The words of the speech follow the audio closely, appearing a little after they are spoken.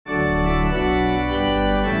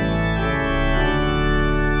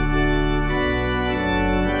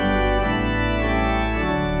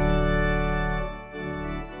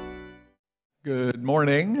Good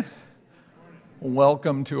morning.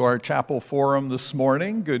 Welcome to our chapel forum this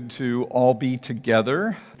morning. Good to all be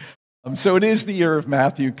together. So it is the year of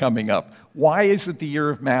Matthew coming up. Why is it the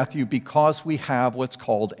year of Matthew? Because we have what's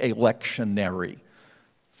called a lectionary.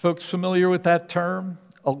 Folks familiar with that term?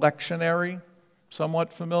 A lectionary?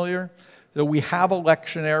 Somewhat familiar? So we have a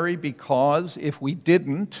lectionary because if we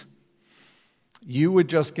didn't, you would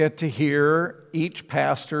just get to hear each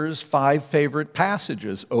pastor's 5 favorite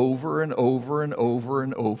passages over and over and over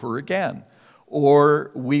and over again. Or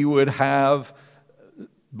we would have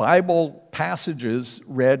Bible passages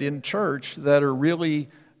read in church that are really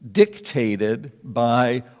dictated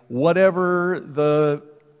by whatever the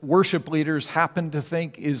worship leaders happen to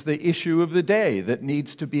think is the issue of the day that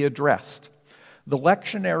needs to be addressed. The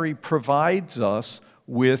lectionary provides us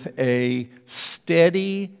with a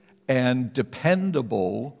steady and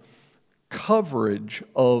dependable coverage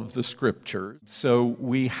of the Scripture. So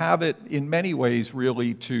we have it in many ways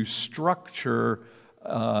really to structure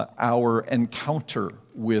our encounter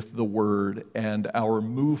with the Word and our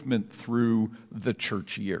movement through the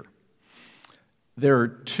church year. There are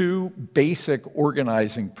 2 basic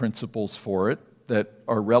organizing principles for it that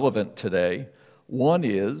are relevant today. One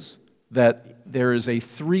is that there is a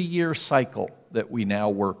 3-year cycle that we now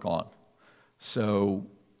work on. So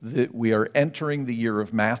that we are entering the year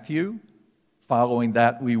of Matthew. Following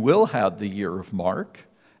that, we will have the year of Mark,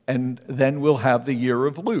 and then we'll have the year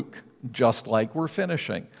of Luke, just like we're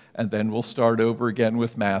finishing. And then we'll start over again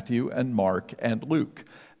with Matthew and Mark and Luke.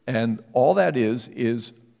 And all that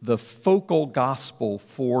is the focal gospel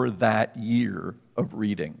for that year of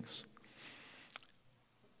readings.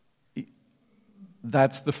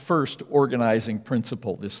 That's the first organizing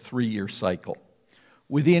principle, this 3-year cycle.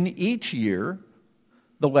 Within each year,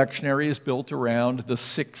 the lectionary is built around the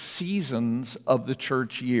 6 seasons of the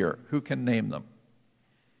church year. Who can name them?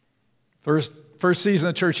 First season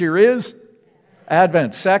of the church year is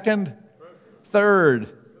Advent. Second, third,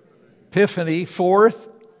 Epiphany. Fourth,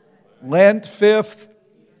 Lent. Fifth,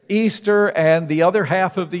 Easter. And the other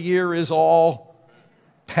half of the year is all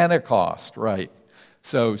Pentecost, right?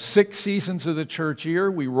 So 6 seasons of the church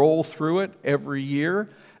year. We roll through it every year.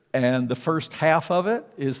 And the first half of it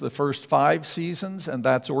is the first 5 seasons, and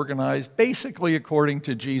that's organized basically according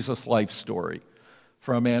to Jesus' life story.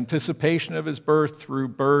 From anticipation of his birth through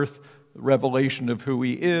birth, revelation of who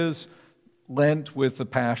he is, Lent with the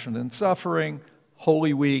passion and suffering,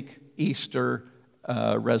 Holy Week, Easter,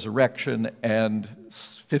 resurrection, and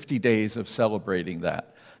 50 days of celebrating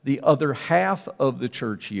that. The other half of the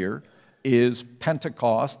church year is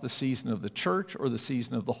Pentecost, the season of the church or the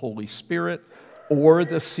season of the Holy Spirit, or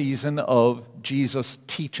the season of Jesus'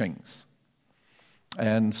 teachings.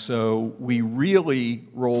 And so we really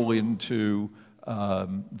roll into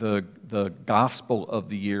the gospel of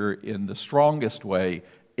the year in the strongest way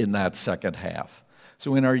in that second half.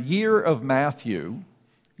 So in our year of Matthew,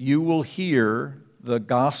 you will hear the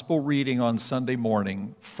gospel reading on Sunday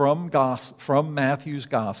morning from Matthew's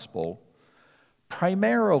gospel,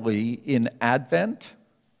 primarily in Advent,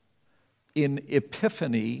 in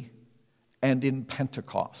Epiphany, and in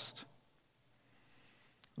Pentecost.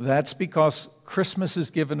 That's because Christmas is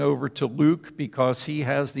given over to Luke because he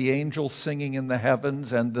has the angels singing in the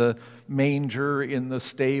heavens and the manger in the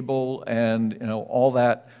stable and all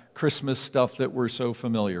that Christmas stuff that we're so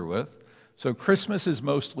familiar with. So Christmas is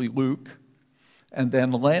mostly Luke, and then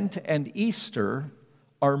Lent and Easter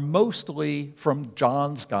are mostly from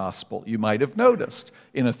John's gospel. You might have noticed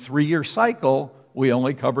in a 3-year cycle, we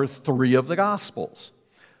only cover 3 of the gospels.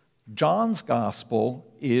 John's gospel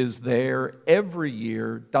is there every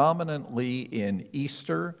year, dominantly in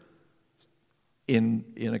Easter, in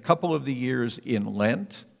a couple of the years in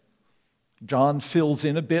Lent. John fills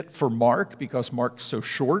in a bit for Mark because Mark's so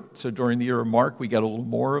short, so during the year of Mark we get a little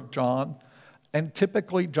more of John. And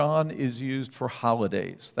typically John is used for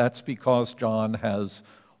holidays. That's because John has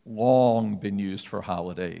long been used for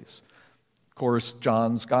holidays. Of course,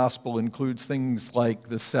 John's gospel includes things like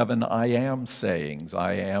the 7 I am sayings.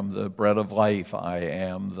 I am the bread of life. I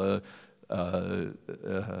am the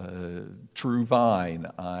true vine.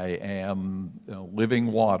 I am living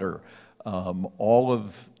water. All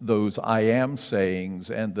of those I am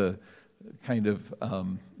sayings and the kind of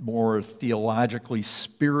more theologically,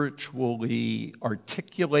 spiritually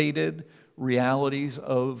articulated realities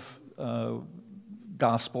of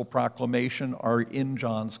gospel proclamation are in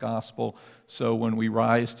John's gospel. So when we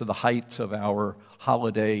rise to the heights of our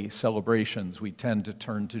holiday celebrations, we tend to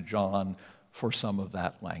turn to John for some of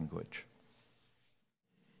that language.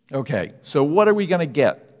 Okay, so what are we going to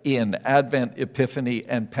get in Advent, Epiphany,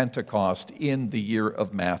 and Pentecost in the year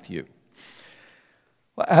of Matthew?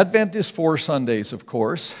 Advent is 4 Sundays, of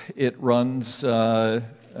course. It runs the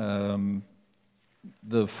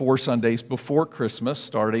 4 Sundays before Christmas,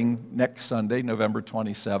 starting next Sunday, November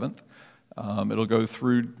 27th. It'll go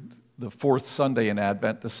through the 4th Sunday in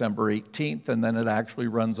Advent, December 18th, and then it actually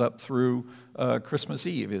runs up through Christmas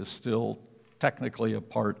Eve is still technically a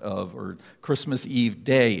part of, or Christmas Eve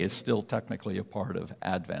day is still technically a part of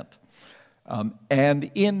Advent.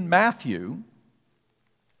 And in Matthew,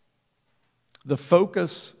 the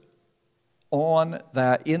focus on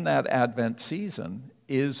that, in that Advent season,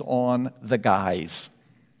 is on the guys.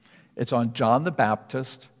 It's on John the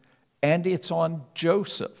Baptist, and it's on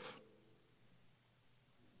Joseph,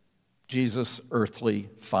 Jesus' earthly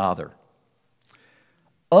father.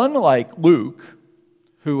 Unlike Luke,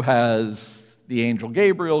 who has the angel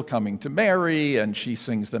Gabriel coming to Mary, and she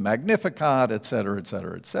sings the Magnificat, etc.,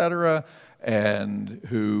 etc., etc., and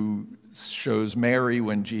who shows Mary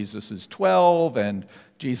when Jesus is 12, and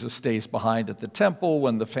Jesus stays behind at the temple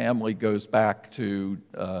when the family goes back to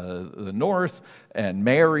the north, and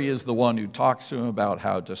Mary is the one who talks to him about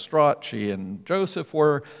how distraught she and Joseph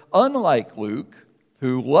were. Unlike Luke,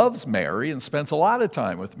 who loves Mary and spends a lot of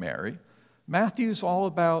time with Mary, Matthew's all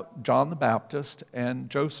about John the Baptist and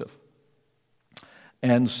Joseph.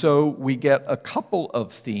 And so we get a couple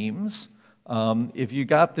of themes. If you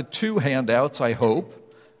got the 2 handouts, I hope,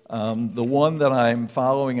 the one that I'm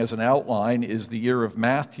following as an outline is the year of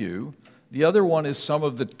Matthew. The other one is some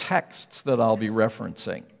of the texts that I'll be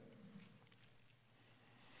referencing.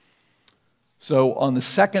 So on the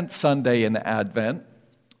 2nd Sunday in Advent,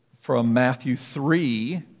 from Matthew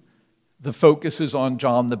 3, the focus is on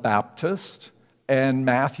John the Baptist. And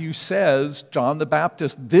Matthew says, John the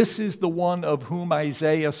Baptist, this is the one of whom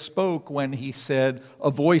Isaiah spoke when he said,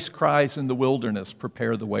 a voice cries in the wilderness,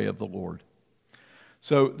 prepare the way of the Lord.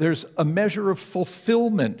 So there's a measure of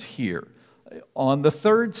fulfillment here. On the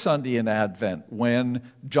 3rd Sunday in Advent, when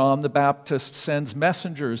John the Baptist sends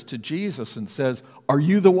messengers to Jesus and says, are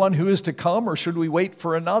you the one who is to come, or should we wait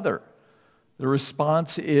for another? The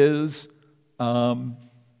response is,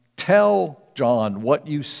 tell John what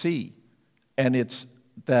you see. And it's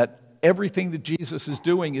that everything that Jesus is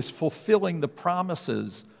doing is fulfilling the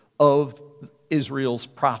promises of Israel's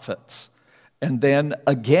prophets. And then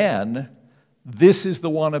again, this is the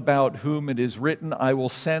one about whom it is written, I will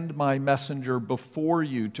send my messenger before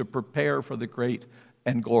you to prepare for the great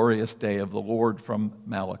and glorious day of the Lord, from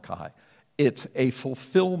Malachi. It's a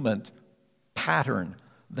fulfillment pattern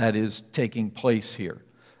that is taking place here.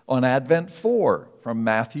 On Advent 4, from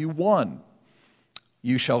Matthew 1,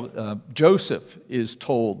 Joseph is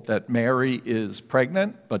told that Mary is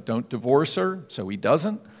pregnant, but don't divorce her, so he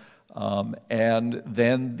doesn't. And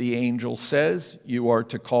then the angel says, you are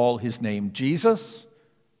to call his name Jesus,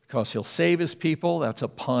 because he'll save his people. That's a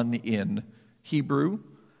pun in Hebrew.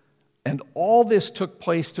 And all this took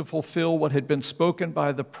place to fulfill what had been spoken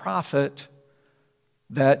by the prophet,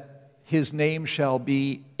 that his name shall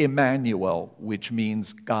be Emmanuel, which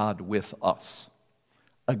means God with us.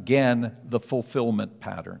 Again, the fulfillment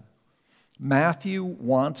pattern. Matthew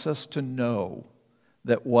wants us to know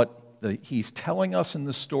that what he's telling us in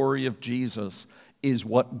the story of Jesus is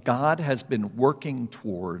what God has been working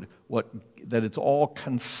toward, that it's all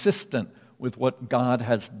consistent with what God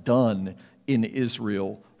has done in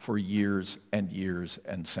Israel for years and years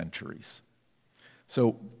and centuries.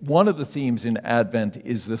 So one of the themes in Advent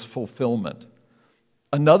is this fulfillment.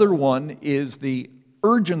 Another one is the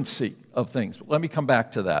urgency of things. Let me come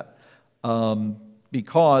back to that.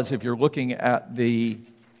 Because if you're looking at the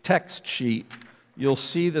text sheet, you'll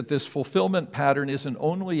see that this fulfillment pattern isn't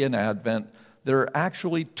only in Advent. There are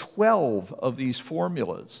actually 12 of these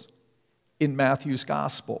formulas in Matthew's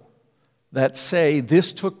gospel that say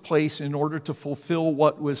this took place in order to fulfill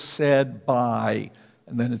what was said by,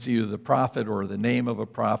 and then it's either the prophet or the name of a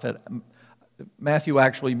prophet. Matthew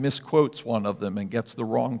actually misquotes one of them and gets the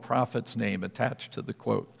wrong prophet's name attached to the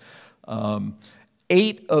quote.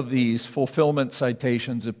 8 of these fulfillment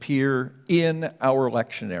citations appear in our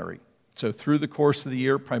lectionary. So through the course of the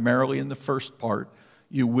year, primarily in the first part,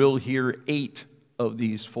 you will hear 8 of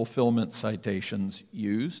these fulfillment citations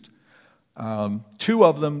used. 2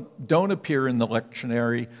 of them don't appear in the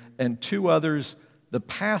lectionary, and 2 others, the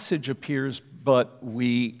passage appears, but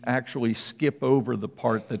we actually skip over the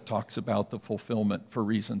part that talks about the fulfillment for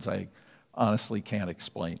reasons I honestly can't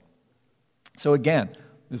explain. So again,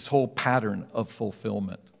 this whole pattern of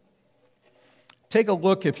fulfillment. Take a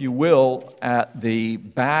look, if you will, at the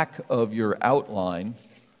back of your outline,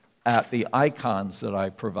 at the icons that I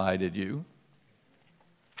provided you.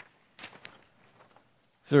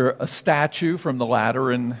 There's a statue from the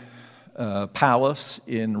Lateran Palace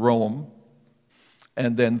in Rome.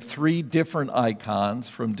 and then 3 different icons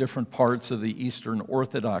from different parts of the Eastern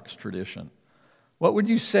Orthodox tradition. What would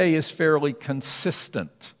you say is fairly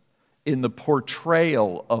consistent in the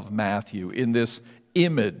portrayal of Matthew, in this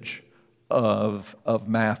image of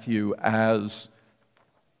Matthew as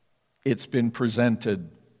it's been presented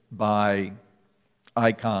by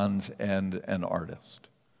icons and an artist?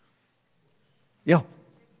 Yeah.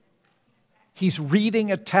 He's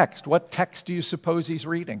reading a text. What text do you suppose he's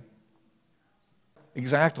reading?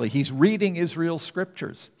 Exactly. He's reading Israel's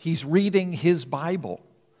scriptures. He's reading his Bible,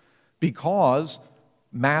 because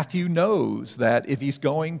Matthew knows that if he's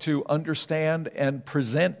going to understand and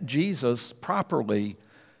present Jesus properly,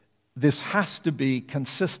 this has to be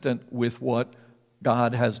consistent with what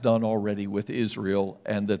God has done already with Israel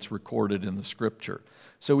and that's recorded in the scripture.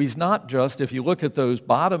 So he's not just, if you look at those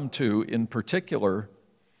bottom 2 in particular,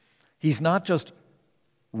 he's not just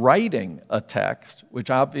writing a text, which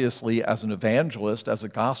obviously as an evangelist, as a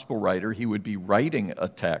gospel writer, he would be writing a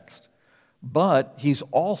text, but he's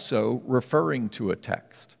also referring to a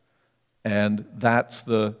text. And that's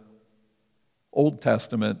the Old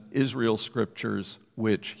Testament, Israel scriptures,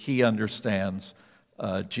 which he understands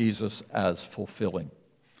Jesus as fulfilling.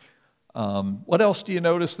 What else do you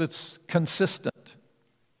notice that's consistent?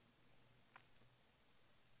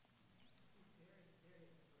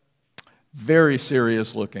 Very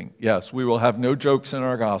serious looking. Yes, we will have no jokes in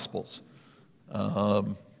our Gospels.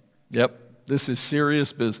 Yep, this is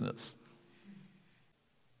serious business.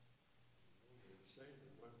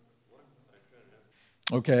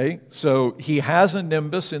 Okay, so he has a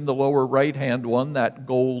nimbus in the lower right-hand one, that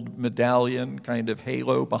gold medallion kind of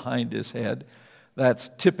halo behind his head. That's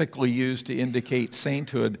typically used to indicate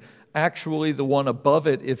sainthood. Actually, the one above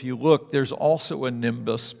it, if you look, there's also a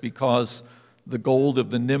nimbus, because the gold of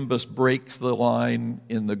the nimbus breaks the line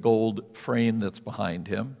in the gold frame that's behind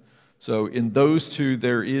him. So in those 2,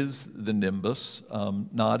 there is the nimbus,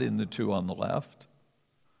 not in the 2 on the left.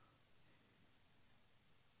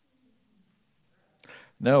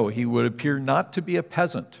 No, he would appear not to be a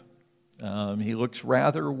peasant. He looks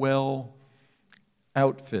rather well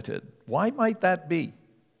outfitted. Why might that be?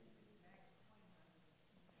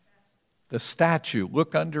 The statue.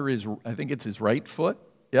 Look under his, I think it's his right foot.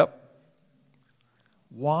 Yep.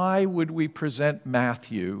 Why would we present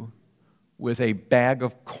Matthew with a bag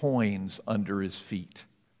of coins under his feet?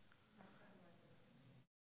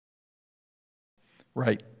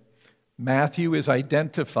 Right. Matthew is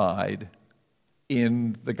identified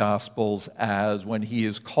in the Gospels as, when he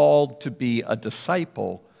is called to be a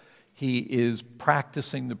disciple, he is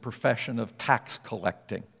practicing the profession of tax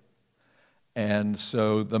collecting. And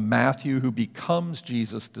so the Matthew who becomes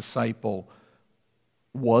Jesus' disciple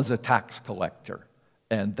was a tax collector,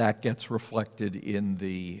 and that gets reflected in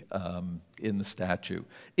the statue.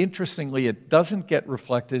 Interestingly, it doesn't get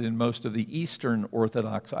reflected in most of the Eastern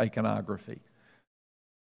Orthodox iconography.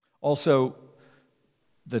 Also,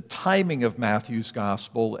 the timing of Matthew's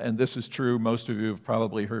gospel, and this is true, most of you have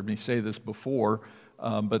probably heard me say this before,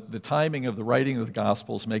 but the timing of the writing of the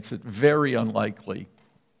Gospels makes it very unlikely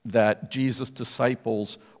that Jesus'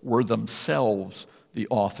 disciples were themselves the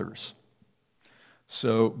authors.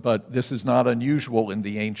 So, but this is not unusual in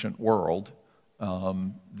the ancient world.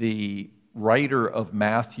 The writer of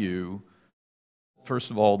Matthew, first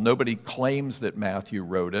of all, nobody claims that Matthew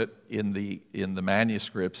wrote it in the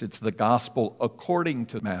manuscripts. It's the Gospel according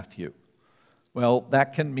to Matthew. Well,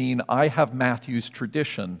 that can mean I have Matthew's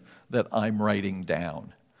tradition that I'm writing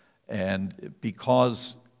down. And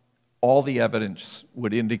because all the evidence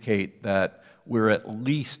would indicate that we're at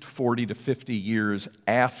least 40 to 50 years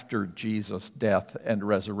after Jesus' death and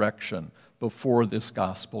resurrection before this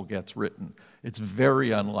gospel gets written, it's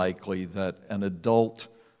very unlikely that an adult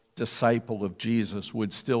disciple of Jesus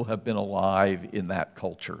would still have been alive in that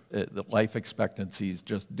culture. The life expectancies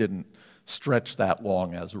just didn't stretch that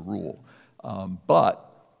long as a rule. But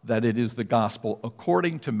that it is the gospel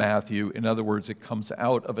according to Matthew, in other words, it comes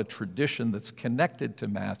out of a tradition that's connected to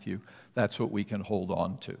Matthew, that's what we can hold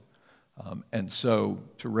on to. And so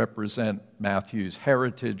to represent Matthew's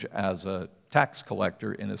heritage as a tax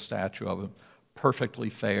collector in a statue of him, perfectly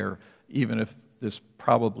fair, even if this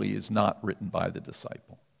probably is not written by the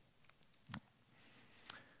disciple.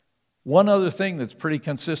 One other thing that's pretty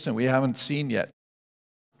consistent we haven't seen yet.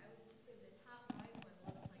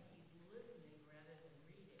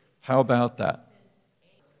 How about that?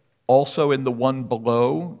 Also in the one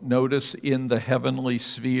below, notice in the heavenly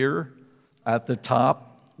sphere at the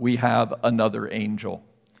top, we have another angel.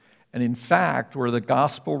 And in fact, where the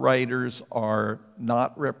gospel writers are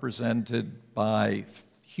not represented by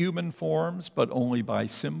human forms, but only by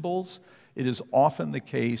symbols, it is often the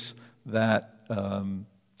case that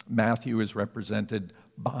Matthew is represented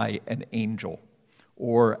by an angel,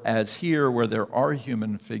 or as here, where there are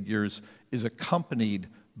human figures, is accompanied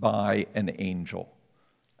by an angel.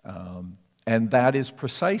 And that is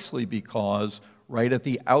precisely because right at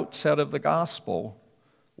the outset of the gospel,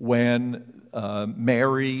 when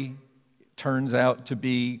Mary turns out to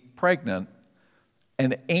be pregnant,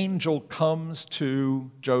 an angel comes to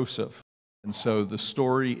Joseph. And so the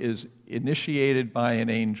story is initiated by an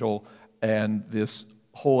angel, and this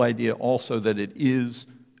whole idea also that it is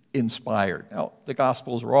inspired. Now, the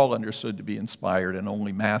Gospels are all understood to be inspired, and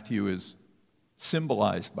only Matthew is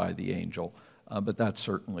symbolized by the angel, but that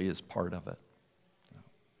certainly is part of it.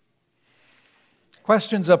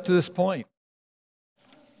 Questions up to this point?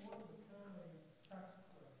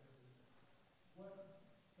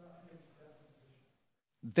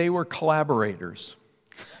 They were collaborators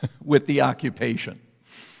with the occupation.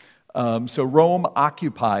 So Rome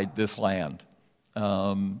occupied this land.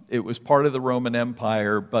 It was part of the Roman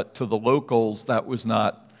Empire, but to the locals, that was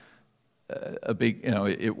not a big,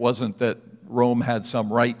 it wasn't that Rome had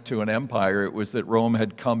some right to an empire. It was that Rome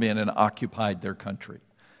had come in and occupied their country.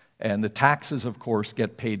 And the taxes, of course,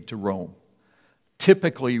 get paid to Rome.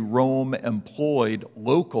 Typically, Rome employed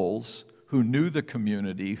locals who knew the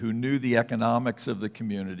community, who knew the economics of the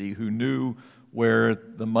community, who knew where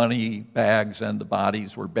the money bags and the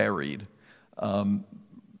bodies were buried.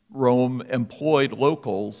 Rome employed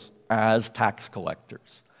locals as tax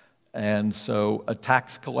collectors. And so a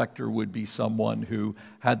tax collector would be someone who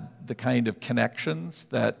had the kind of connections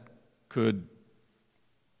that could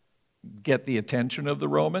get the attention of the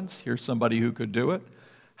Romans. Here's somebody who could do it.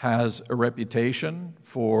 Has a reputation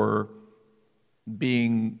for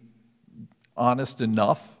being honest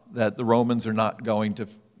enough that the Romans are not going to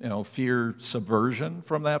fear subversion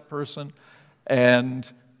from that person,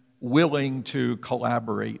 and willing to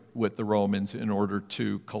collaborate with the Romans in order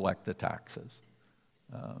to collect the taxes.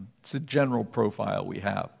 It's a general profile we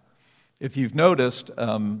have. If you've noticed,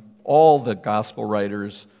 all the gospel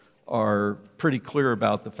writers are pretty clear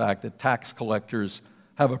about the fact that tax collectors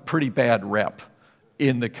have a pretty bad rep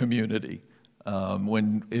in the community.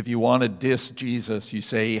 If you want to diss Jesus, you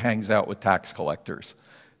say he hangs out with tax collectors.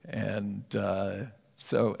 And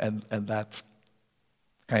that's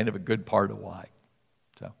kind of a good part of why.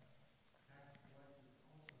 So.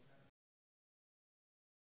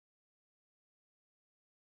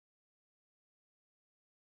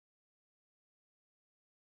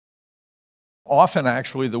 Often,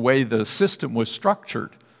 actually, the way the system was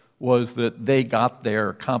structured was that they got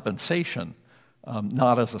their compensation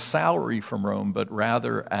not as a salary from Rome, but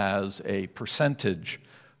rather as a percentage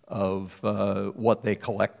of what they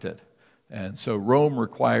collected. And so Rome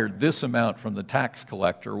required this amount from the tax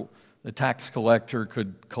collector. The tax collector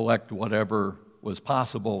could collect whatever was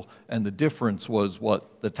possible, and the difference was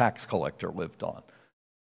what the tax collector lived on.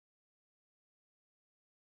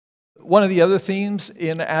 One of the other themes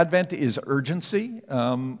in Advent is urgency.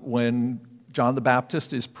 When John the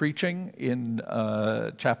Baptist is preaching in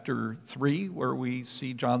chapter 3, where we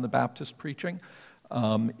see John the Baptist preaching,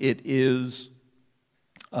 the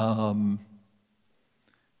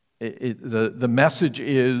message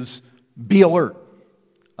is, be alert.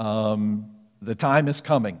 The time is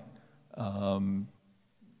coming.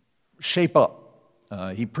 Shape up.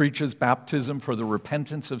 He preaches baptism for the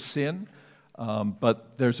repentance of sin,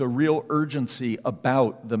 but there's a real urgency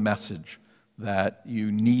about the message that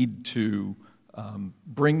you need to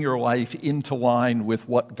bring your life into line with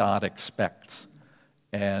what God expects,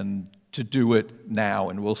 and to do it now.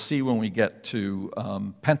 And we'll see when we get to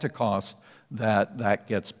Pentecost that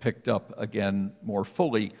gets picked up again more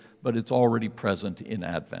fully, but it's already present in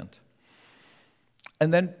Advent.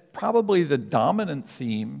 And then probably the dominant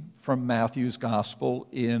theme from Matthew's Gospel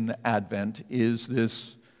in Advent is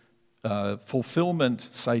this fulfillment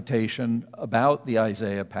citation about the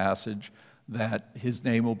Isaiah passage that his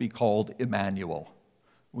name will be called Emmanuel,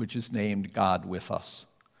 which is named God with us.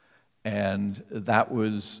 And that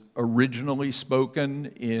was originally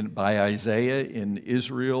spoken by Isaiah in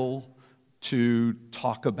Israel to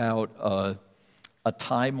talk about a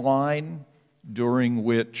timeline during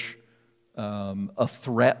which a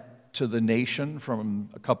threat to the nation from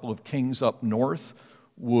a couple of kings up north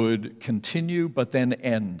would continue but then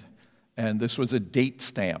end. And this was a date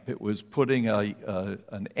stamp. It was putting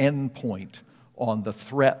an end point on the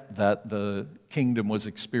threat that the kingdom was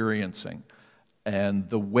experiencing. And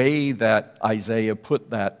the way that Isaiah put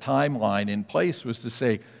that timeline in place was to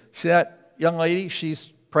say, see that young lady,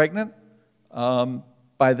 she's pregnant?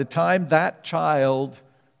 By the time that child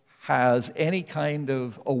has any kind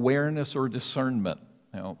of awareness or discernment,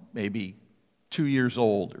 maybe 2 years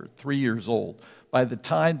old or 3 years old. By the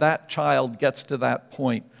time that child gets to that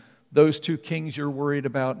point, those two kings you're worried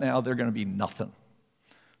about now, they're going to be nothing.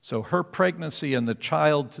 So her pregnancy and the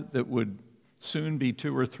child that would soon be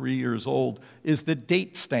 2 or 3 years old is the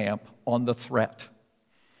date stamp on the threat.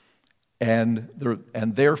 And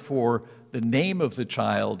therefore, the name of the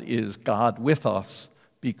child is God with us,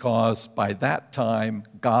 because by that time,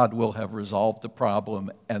 God will have resolved the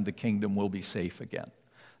problem and the kingdom will be safe again.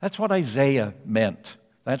 That's what Isaiah meant.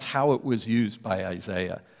 That's how it was used by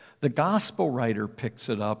Isaiah. The gospel writer picks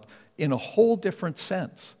it up in a whole different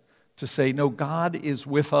sense to say, no, God is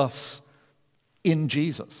with us in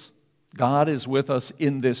Jesus. God is with us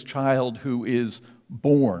in this child who is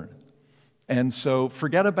born. And so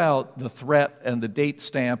forget about the threat and the date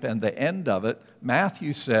stamp and the end of it.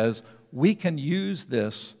 Matthew says we can use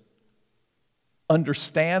this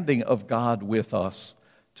understanding of God with us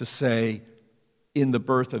to say, in the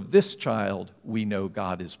birth of this child, we know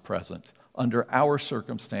God is present under our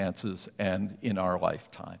circumstances and in our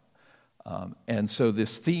lifetime. And so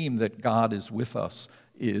this theme that God is with us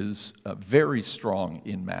is very strong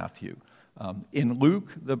in Matthew. In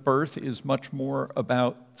Luke, the birth is much more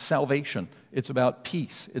about salvation. It's about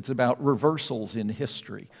peace. It's about reversals in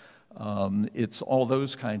history. It's all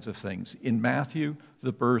those kinds of things. In Matthew,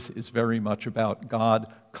 the birth is very much about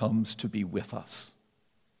God comes to be with us.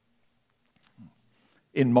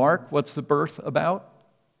 In Mark, what's the birth about?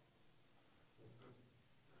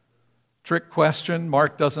 Trick question.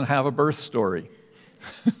 Mark doesn't have a birth story.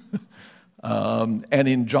 And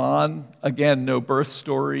in John, again, no birth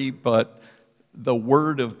story, but the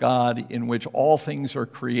Word of God in which all things are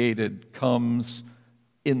created comes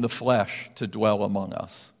in the flesh to dwell among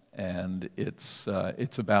us. And it's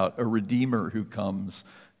about a Redeemer who comes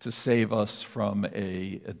to save us from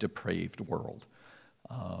a depraved world.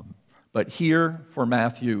 But here, for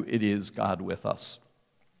Matthew, it is God with us.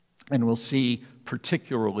 And we'll see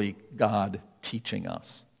particularly God teaching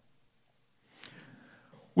us.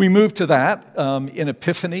 We move to that in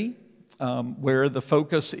Epiphany, where the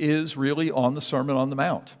focus is really on the Sermon on the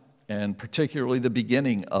Mount, and particularly the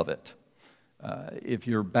beginning of it. If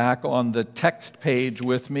you're back on the text page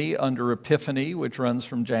with me under Epiphany, which runs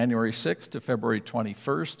from January 6th to February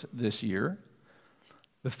 21st this year,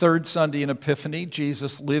 the third Sunday in Epiphany,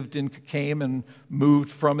 Jesus came and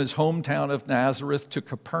moved from his hometown of Nazareth to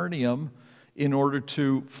Capernaum in order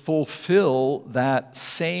to fulfill that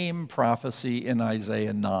same prophecy in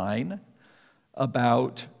Isaiah 9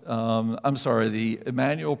 about, the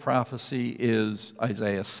Emmanuel prophecy is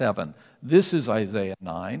Isaiah 7. This is Isaiah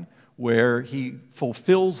 9, where he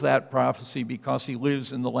fulfills that prophecy because he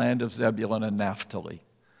lives in the land of Zebulun and Naphtali.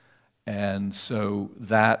 And so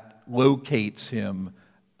that locates him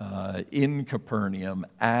in Capernaum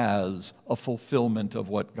as a fulfillment of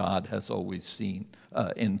what God has always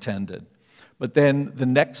intended. But then the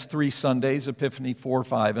next 3 Sundays, Epiphany 4,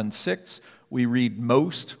 5, and 6, we read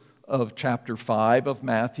most of chapter 5 of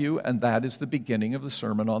Matthew, and that is the beginning of the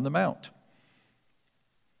Sermon on the Mount.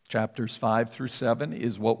 Chapters 5 through 7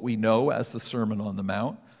 is what we know as the Sermon on the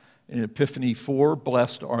Mount. In Epiphany 4,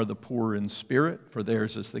 blessed are the poor in spirit, for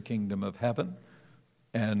theirs is the kingdom of heaven.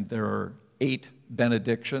 And there are 8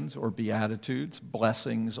 benedictions or beatitudes,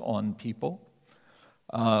 blessings on people.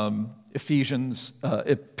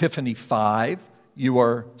 Epiphany 5, you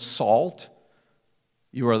are salt.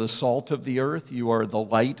 You are the salt of the earth. You are the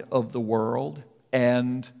light of the world.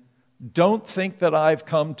 And don't think that I've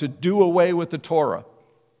come to do away with the Torah.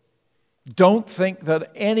 Don't think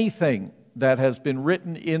that anything that has been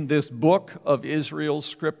written in this book of Israel's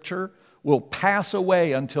scripture will pass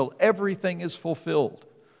away until everything is fulfilled.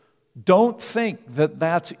 Don't think that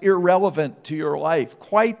that's irrelevant to your life.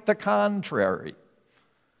 Quite the contrary.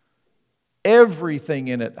 Everything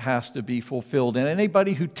in it has to be fulfilled. And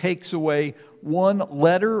anybody who takes away one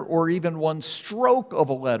letter or even one stroke of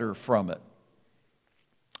a letter from it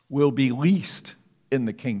will be least in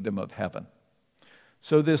the kingdom of heaven.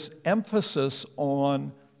 So this emphasis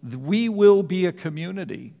on we will be a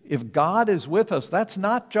community. If God is with us, that's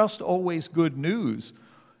not just always good news.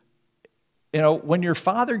 You know, when your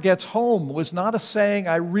father gets home was not a saying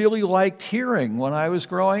I really liked hearing when I was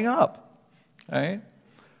growing up, right?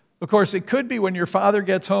 Of course, it could be when your father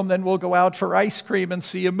gets home, then we'll go out for ice cream and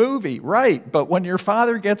see a movie, right? But when your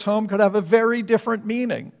father gets home could have a very different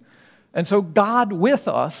meaning. And so God with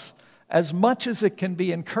us, as much as it can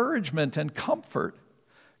be encouragement and comfort,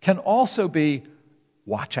 can also be,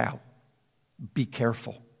 watch out, be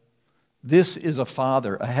careful. This is a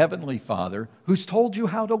father, a heavenly father, who's told you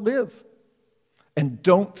how to live. And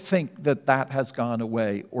don't think that that has gone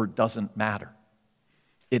away or doesn't matter.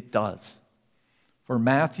 It does. For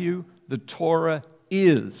Matthew, The Torah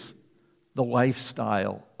is the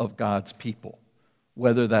lifestyle of God's people,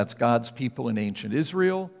 whether that's God's people in ancient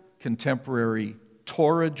Israel, contemporary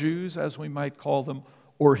Torah Jews, as we might call them,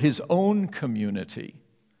 or his own community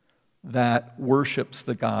that worships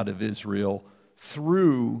the God of Israel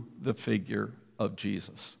through the figure of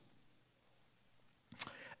Jesus.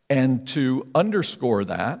 And to underscore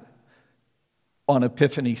that, on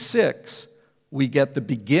Epiphany 6, we get the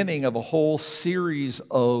beginning of a whole series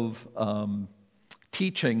of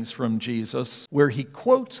teachings from Jesus where he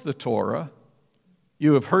quotes the Torah.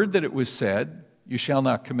 You have heard that it was said, you shall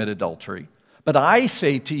not commit adultery. But I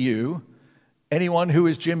say to you, anyone who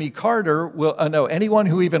is Jimmy Carter anyone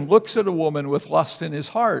who even looks at a woman with lust in his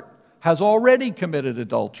heart has already committed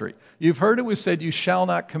adultery. You've heard it was said, you shall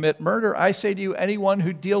not commit murder. I say to you, anyone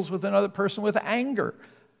who deals with another person with anger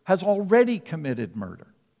has already committed murder.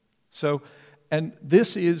 So, and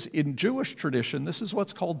this is, in Jewish tradition, this is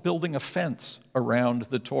what's called building a fence around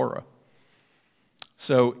the Torah.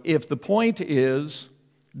 So if the point is,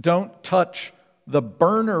 don't touch the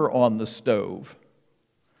burner on the stove,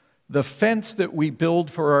 the fence that we build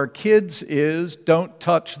for our kids is, don't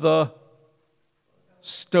touch the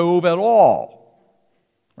stove at all,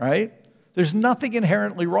 right? There's nothing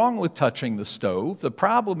inherently wrong with touching the stove. The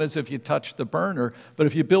problem is if you touch the burner, but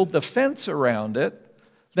if you build the fence around it,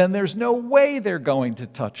 then there's no way they're going to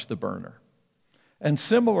touch the burner. And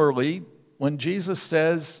similarly, when Jesus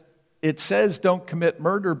says, it says don't commit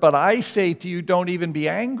murder, but I say to you don't even be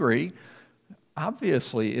angry,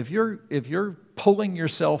 obviously, if you're pulling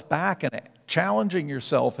yourself back and challenging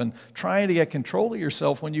yourself and trying to get control of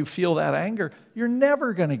yourself when you feel that anger, you're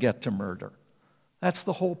never going to get to murder. That's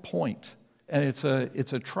the whole point. And it's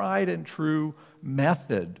a tried and true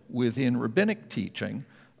method within rabbinic teaching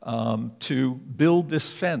to build this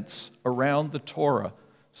fence around the Torah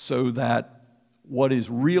so that what is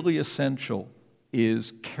really essential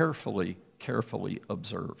is carefully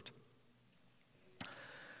observed.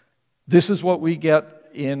 This is what we get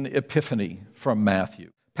in Epiphany from Matthew.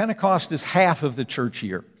 Pentecost is half of the church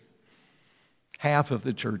year. Half of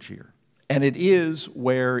the church year. And it is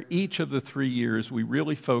where each of the 3 years we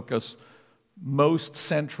really focus most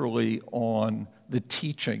centrally on the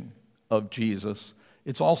teaching of Jesus.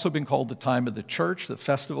 It's also been called the time of the church. The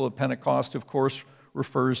festival of Pentecost, of course,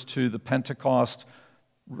 refers to the Pentecost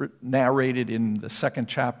narrated in the 2nd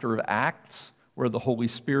chapter of Acts, where the Holy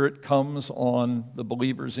Spirit comes on the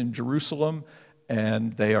believers in Jerusalem,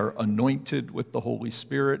 and they are anointed with the Holy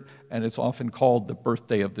Spirit, and it's often called the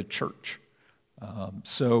birthday of the church.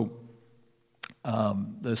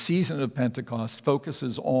 The season of Pentecost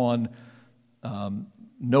focuses on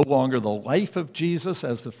no longer the life of Jesus,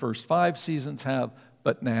 as the first 5 seasons have,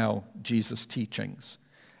 but now Jesus' teachings.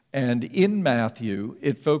 And in Matthew,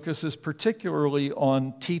 it focuses particularly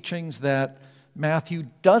on teachings that Matthew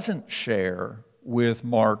doesn't share with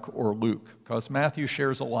Mark or Luke, because Matthew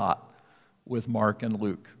shares a lot with Mark and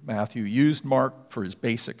Luke. Matthew used Mark for his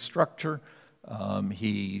basic structure.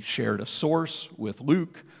 He shared a source with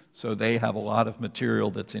Luke, so they have a lot of material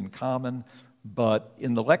that's in common. But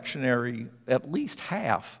in the lectionary, at least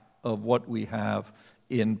half of what we have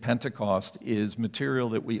in Pentecost is material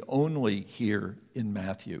that we only hear in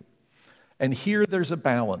Matthew. And here there's a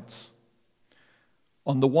balance.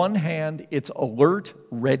 On the one hand, it's alert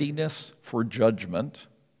readiness for judgment,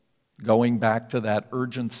 going back to that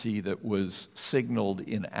urgency that was signaled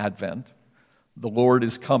in Advent. The Lord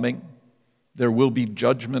is coming. There will be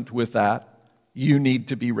judgment with that. You need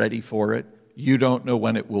to be ready for it. You don't know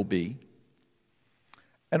when it will be.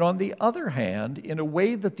 And on the other hand, in a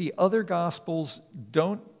way that the other Gospels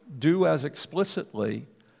don't do as explicitly,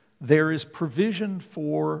 there is provision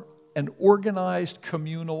for an organized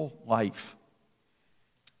communal life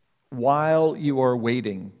while you are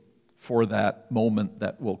waiting for that moment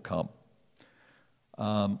that will come.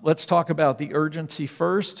 Let's talk about the urgency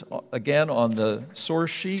first. Again, on the source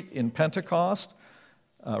sheet in Pentecost,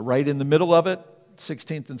 right in the middle of it,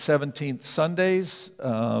 16th and 17th Sundays.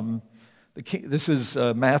 This is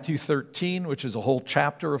Matthew 13, which is a whole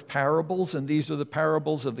chapter of parables, and these are the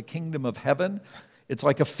parables of the kingdom of heaven. It's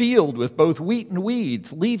like a field with both wheat and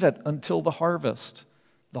weeds. Leave it until the harvest.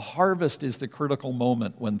 The harvest is the critical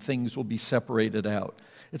moment when things will be separated out.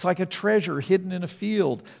 It's like a treasure hidden in a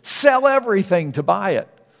field. Sell everything to buy it.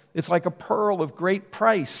 It's like a pearl of great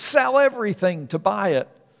price. Sell everything to buy it.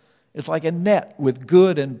 It's like a net with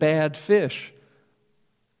good and bad fish.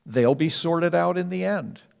 They'll be sorted out in the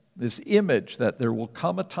end. This image that there will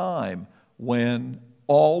come a time when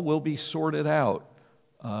all will be sorted out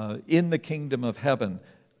in the kingdom of heaven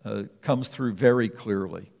comes through very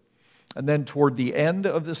clearly. And then toward the end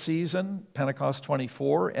of the season, Pentecost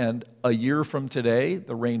 24, and a year from today,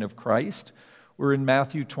 the reign of Christ, we're in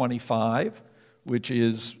Matthew 25, which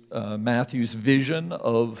is Matthew's vision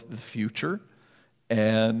of the future.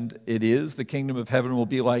 And it is, the kingdom of heaven will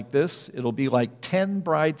be like this. It'll be like 10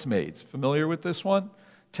 bridesmaids. Familiar with this one?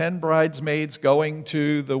 10 bridesmaids going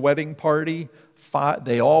to the wedding party.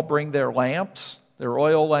 They all bring their lamps, their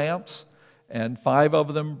oil lamps. And 5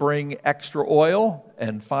 of them bring extra oil,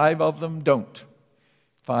 and 5 of them don't.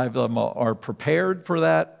 5 of them are prepared for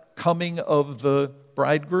that coming of the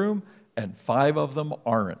bridegroom, and 5 of them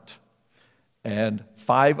aren't. And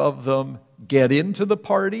 5 of them get into the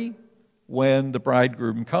party when the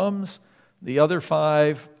bridegroom comes. The other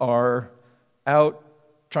 5 are out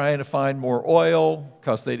trying to find more oil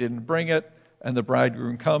because they didn't bring it, and the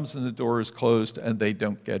bridegroom comes and the door is closed and they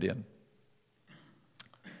don't get in.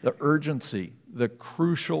 The urgency, the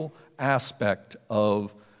crucial aspect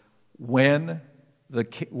of when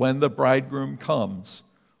the bridegroom comes,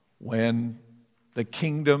 when the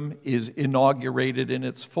kingdom is inaugurated in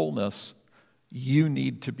its fullness, you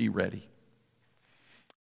need to be ready.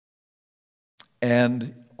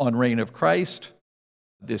 And on reign of Christ,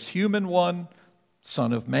 this human one,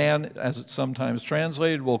 Son of Man, as it's sometimes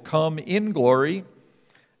translated, will come in glory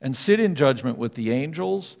and sit in judgment with the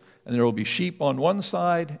angels. And there will be sheep on one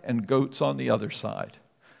side and goats on the other side.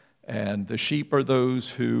 And the sheep are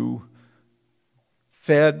those who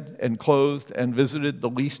fed and clothed and visited the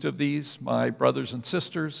least of these, my brothers and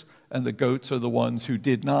sisters, and the goats are the ones who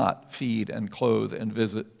did not feed and clothe and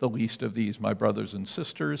visit the least of these, my brothers and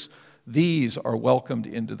sisters. These are welcomed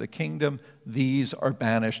into the kingdom. These are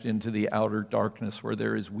banished into the outer darkness where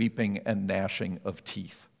there is weeping and gnashing of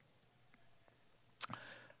teeth.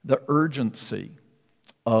 The urgency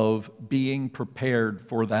of being prepared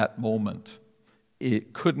for that moment,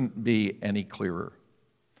 it couldn't be any clearer.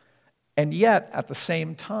 And yet, at the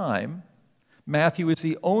same time, Matthew is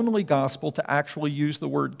the only gospel to actually use the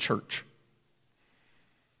word church.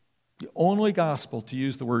 The only gospel to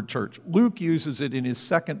use the word church. Luke uses it in his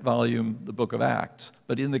second volume, the book of Acts,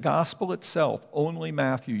 but in the gospel itself, only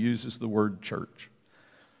Matthew uses the word church.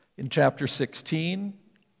 In chapter 16,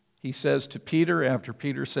 he says to Peter, after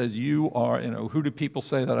Peter says, you are, who do people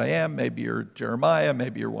say that I am? Maybe you're Jeremiah,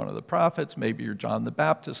 maybe you're one of the prophets, maybe you're John the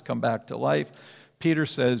Baptist, come back to life. Peter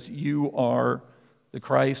says, you are the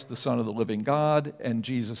Christ, the Son of the living God. And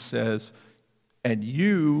Jesus says, and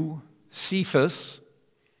you, Cephas,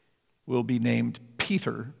 will be named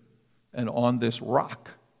Peter, and on this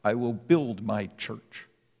rock I will build my church.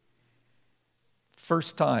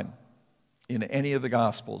 First time in any of the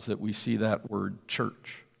Gospels that we see that word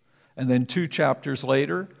church. And then 2 chapters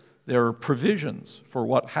later, there are provisions for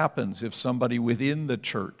what happens if somebody within the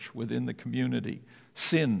church, within the community,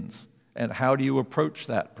 sins. And how do you approach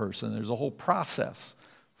that person? There's a whole process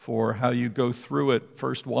for how you go through it,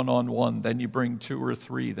 first one-on-one, then you bring 2 or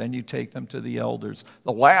 3, then you take them to the elders.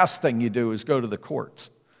 The last thing you do is go to the courts.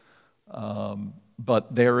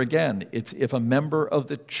 But there again, it's if a member of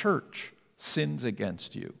the church sins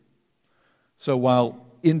against you. So while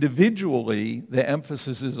individually, the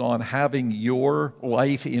emphasis is on having your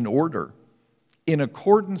life in order, in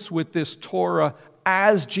accordance with this Torah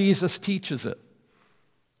as Jesus teaches it.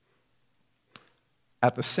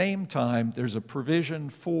 At the same time, there's a provision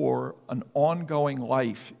for an ongoing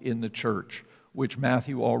life in the church, which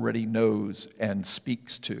Matthew already knows and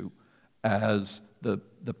speaks to as the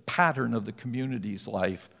pattern of the community's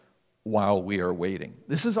life while we are waiting.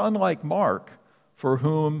 This is unlike Mark, for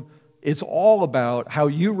whom it's all about how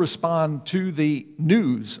you respond to the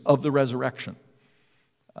news of the resurrection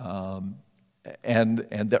and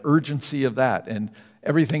the urgency of that. And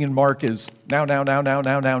everything in Mark is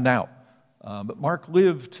now. But Mark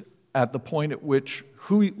lived at the point at which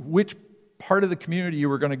part of the community you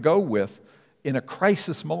were going to go with in a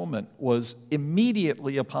crisis moment was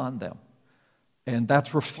immediately upon them. And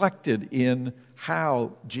that's reflected in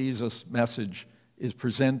how Jesus' message is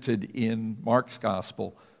presented in Mark's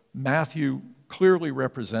gospel. Matthew clearly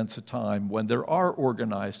represents a time when there are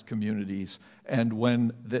organized communities and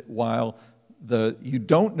when while you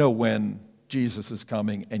don't know when Jesus is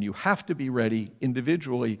coming and you have to be ready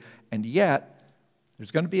individually, and yet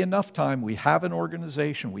there's going to be enough time. We have an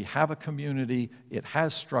organization, we have a community, it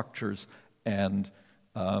has structures, and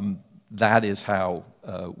that is how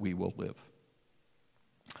we will live.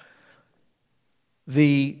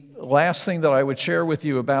 The last thing that I would share with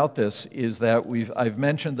you about this is that I've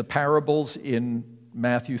mentioned the parables in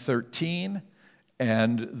Matthew 13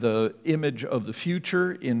 and the image of the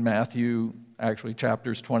future in Matthew, actually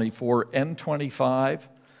chapters 24 and 25.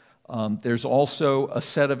 There's also a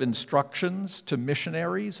set of instructions to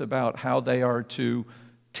missionaries about how they are to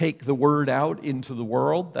take the word out into the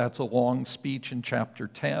world. That's a long speech in chapter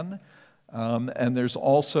 10. And there's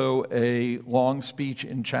also a long speech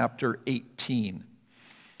in chapter 18.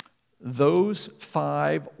 Those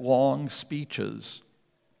 5 long speeches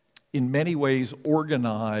in many ways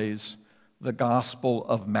organize the Gospel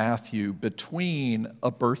of Matthew between a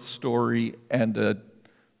birth story and a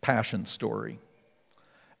passion story.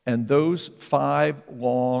 And those 5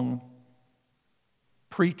 long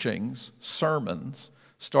preachings, sermons,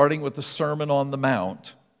 starting with the Sermon on the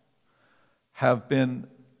Mount, have been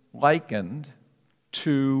likened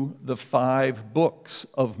to the 5 books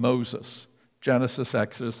of Moses: Genesis,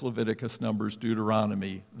 Exodus, Leviticus, Numbers,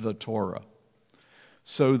 Deuteronomy, the Torah.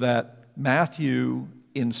 So that Matthew,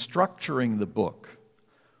 in structuring the book,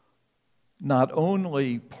 not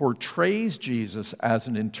only portrays Jesus as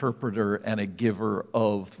an interpreter and a giver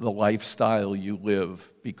of the lifestyle you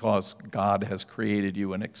live because God has created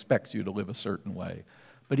you and expects you to live a certain way,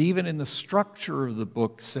 but even in the structure of the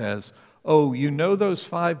book says, oh, you know those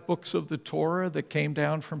 5 books of the Torah that came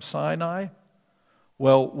down from Sinai?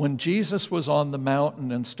 Well, when Jesus was on the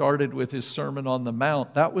mountain and started with his Sermon on the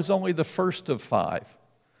Mount, that was only the first of 5.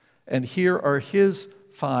 And here are his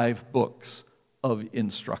 5 books of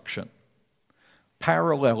instruction,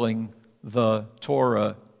 paralleling the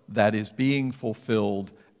Torah that is being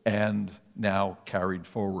fulfilled and now carried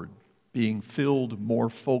forward, being filled more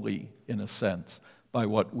fully, in a sense, by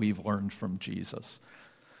what we've learned from Jesus.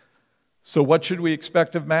 So what should we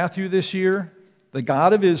expect of Matthew this year? The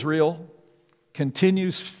God of Israel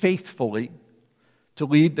continues faithfully to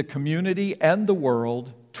lead the community and the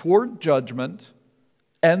world toward judgment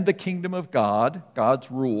and the kingdom of God,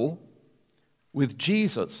 God's rule, with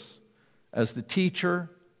Jesus as the teacher,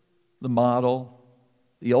 the model,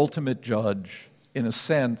 the ultimate judge, in a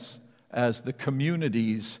sense, as the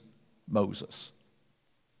community's Moses.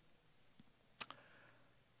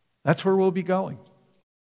 That's where we'll be going.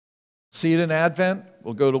 See it in Advent.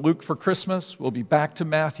 We'll go to Luke for Christmas. We'll be back to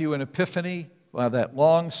Matthew and Epiphany. We'll have that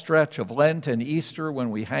long stretch of Lent and Easter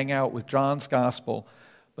when we hang out with John's Gospel.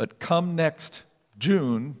 But come next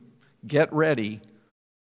June, get ready.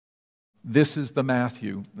 This is the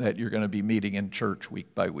Matthew that you're going to be meeting in church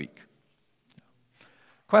week by week.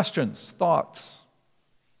 Questions, thoughts,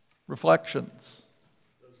 reflections?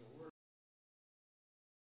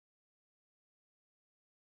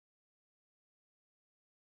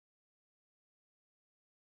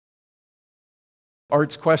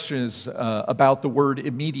 Art's question is about the word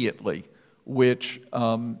immediately, which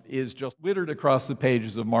is just littered across the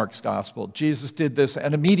pages of Mark's gospel. Jesus did this,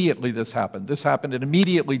 and immediately this happened. This happened, and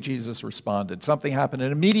immediately Jesus responded. Something happened,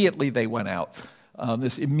 and immediately they went out.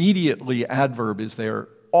 This immediately adverb is there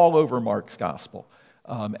all over Mark's gospel.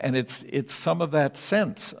 And it's some of that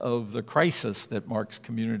sense of the crisis that Mark's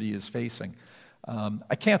community is facing.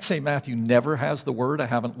 I can't say Matthew never has the word. I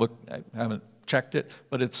haven't checked it,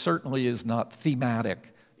 but it certainly is not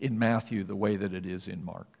thematic in Matthew the way that it is in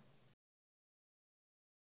Mark.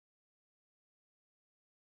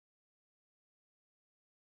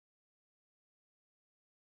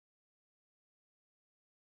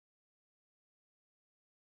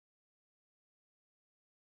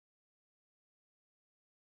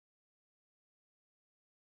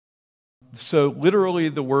 So literally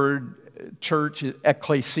the word church is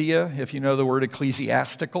ecclesia, if you know the word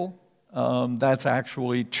ecclesiastical. That's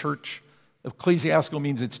actually church. Ecclesiastical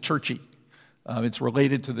means it's churchy. It's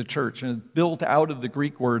related to the church, and it's built out of the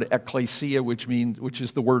Greek word ecclesia, which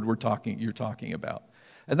is the word you're talking about.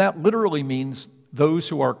 And that literally means those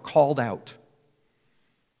who are called out.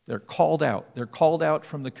 They're called out. They're called out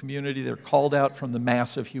from the community. They're called out from the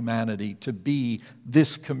mass of humanity to be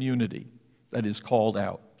this community that is called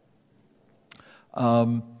out.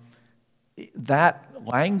 That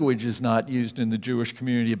language is not used in the Jewish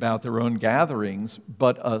community about their own gatherings,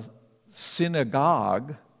 but a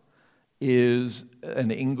synagogue is an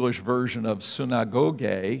English version of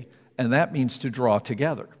synagoge, and that means to draw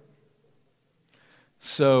together.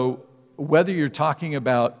 So whether you're talking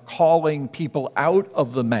about calling people out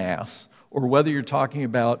of the mass or whether you're talking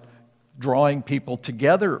about drawing people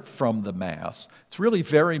together from the mass, it's really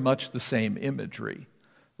very much the same imagery.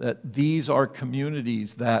 That these are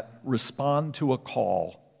communities that respond to a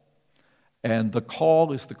call, and the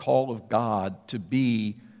call is the call of God to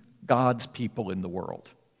be God's people in the world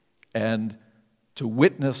and to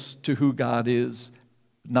witness to who God is,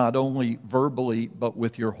 not only verbally, but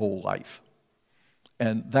with your whole life.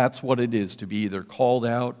 And that's what it is to be either called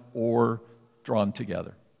out or drawn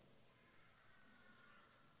together.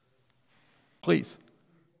 Please.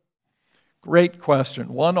 Great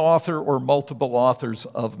question. One author or multiple authors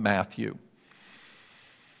of Matthew?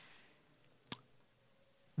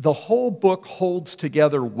 The whole book holds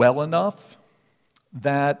together well enough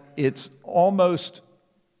that it's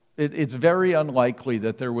very unlikely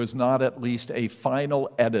that there was not at least a final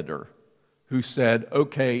editor who said,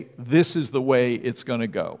 okay, this is the way it's going to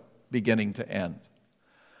go, beginning to end.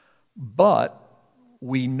 But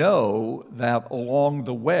we know that along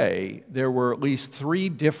the way, there were at least 3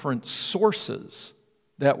 different sources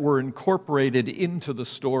that were incorporated into the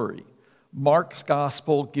story. Mark's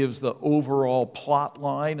gospel gives the overall plot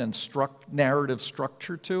line and narrative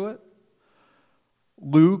structure to it.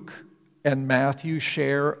 Luke and Matthew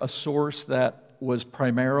share a source that was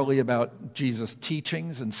primarily about Jesus'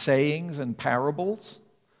 teachings and sayings and parables.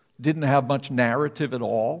 Didn't have much narrative at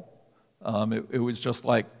all. It was just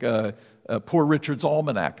like Poor Richard's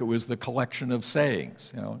Almanac. It was the collection of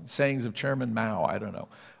sayings, sayings of Chairman Mao, I don't know.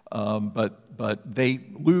 But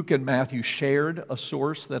Luke and Matthew shared a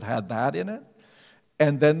source that had that in it.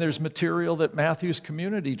 And then there's material that Matthew's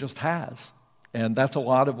community just has. And that's a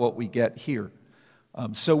lot of what we get here.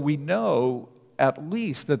 So we know at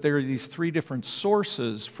least that there are these 3 different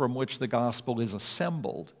sources from which the gospel is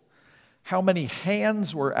assembled. How many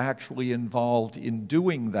hands were actually involved in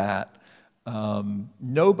doing that? How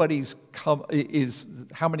many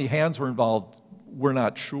hands were involved, we're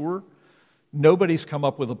not sure. Nobody's come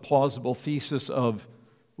up with a plausible thesis of,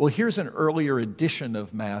 well, here's an earlier edition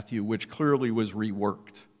of Matthew, which clearly was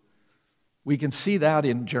reworked. We can see that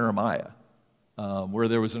in Jeremiah, where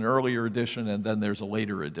there was an earlier edition and then there's a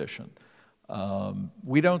later edition.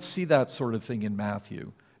 We don't see that sort of thing in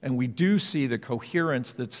Matthew. And we do see the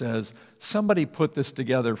coherence that says somebody put this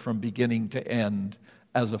together from beginning to end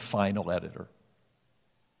as a final editor.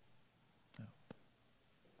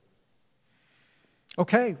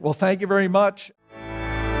 Okay, well, thank you very much.